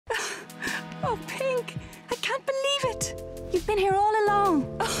Oh, Pink, I can't believe it. You've been here all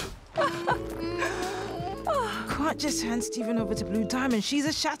along. Can't just hand Stephen over to Blue Diamond. She's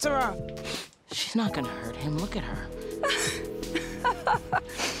a shatterer. She's not gonna hurt him. Look at her.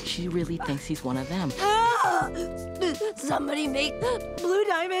 She really thinks he's one of them. Somebody make Blue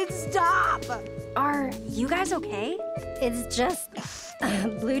Diamond stop! Are you guys okay? It's just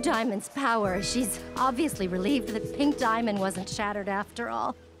Blue Diamond's power. She's obviously relieved that Pink Diamond wasn't shattered after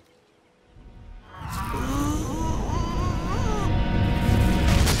all.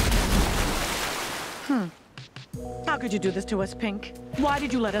 How could you do this to us, Pink? Why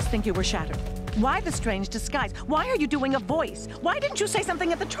did you let us think you were shattered? Why the strange disguise? Why are you doing a voice? Why didn't you say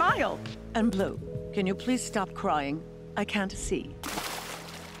something at the trial? And Blue, can you please stop crying? I can't see.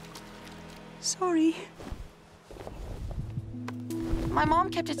 Sorry. My mom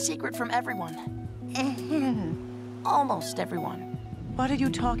kept it secret from everyone. Almost everyone. What are you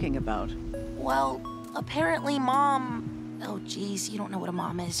talking about? Well, apparently Mom... Oh, geez, you don't know what a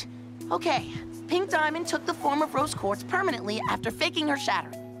mom is. Okay, Pink Diamond took the form of Rose Quartz permanently after faking her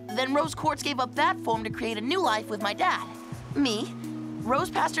shattering. Then Rose Quartz gave up that form to create a new life with my dad. Me. Rose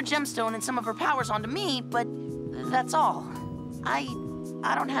passed her gemstone and some of her powers onto me, but that's all. I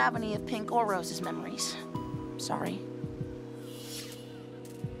don't have any of Pink or Rose's memories. Sorry.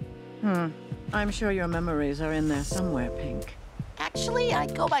 I'm sure your memories are in there somewhere, Pink. Actually, I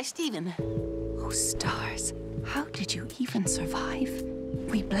go by Stephen. Oh, stars. How did you even survive?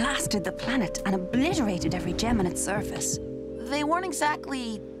 We blasted the planet and obliterated every gem on its surface. They weren't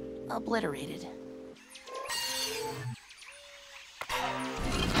exactly obliterated.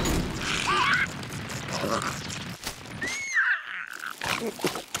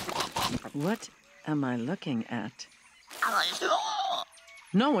 What am I looking at?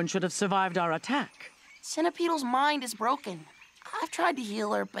 No one should have survived our attack. Centipedal's mind is broken. I've tried to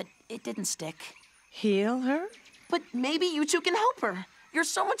heal her, but it didn't stick. Heal her? But maybe you two can help her. You're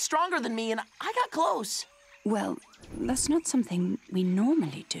so much stronger than me, and I got close. Well, that's not something we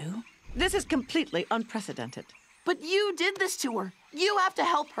normally do. This is completely unprecedented. But you did this to her. You have to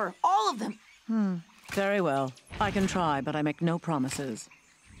help her, all of them. Very well. I can try, but I make no promises.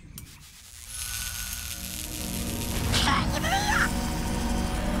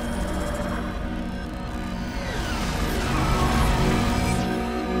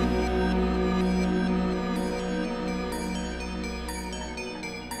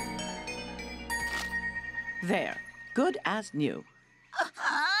 There. Good as new.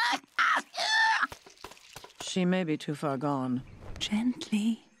 She may be too far gone.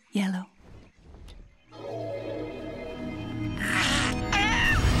 Gently, Yellow.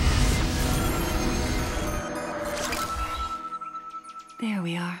 There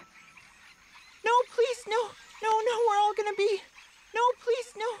we are. No, please, no. No, we're all gonna be. No,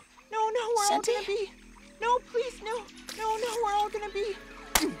 please, no. No, we're all gonna be. No, please, no. No, we're all gonna be.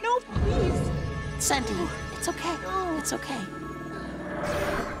 No, please. Sandy, it's okay. No. It's okay.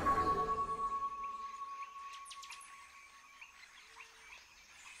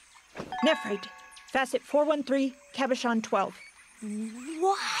 Nephrite, facet 413, Cabochon 12.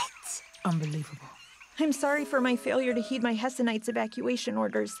 What? Unbelievable. I'm sorry for my failure to heed my Hessenites' evacuation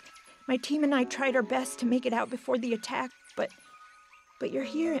orders. My team and I tried our best to make it out before the attack, but you're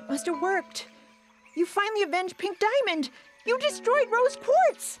here. It must have worked. You finally avenged Pink Diamond. You destroyed Rose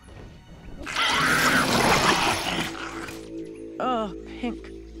Quartz. Oh,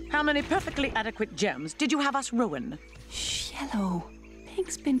 Pink. How many perfectly adequate gems did you have us ruin? Yellow.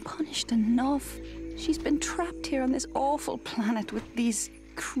 Pink's been punished enough. She's been trapped here on this awful planet with these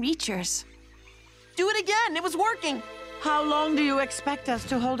creatures. Do it again. It was working. How long do you expect us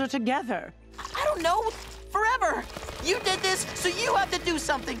to hold her together? I don't know. Forever. You did this, so you have to do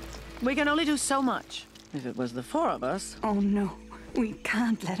something. We can only do so much. If it was the four of us... Oh no, we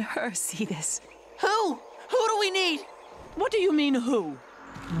can't let her see this. Who? Who do we need? What do you mean, who?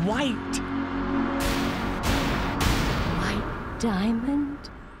 White. White Diamond?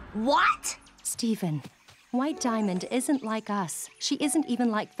 What? Stephen, White Diamond isn't like us. She isn't even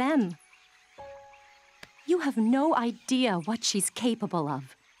like them. You have no idea what she's capable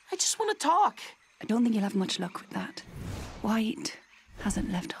of. I just want to talk. I don't think you'll have much luck with that. White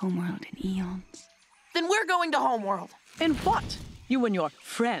hasn't left Homeworld in eons. Then we're going to Homeworld. In what? You and your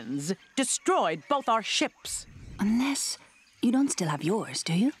friends destroyed both our ships. Unless you don't still have yours,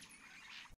 do you?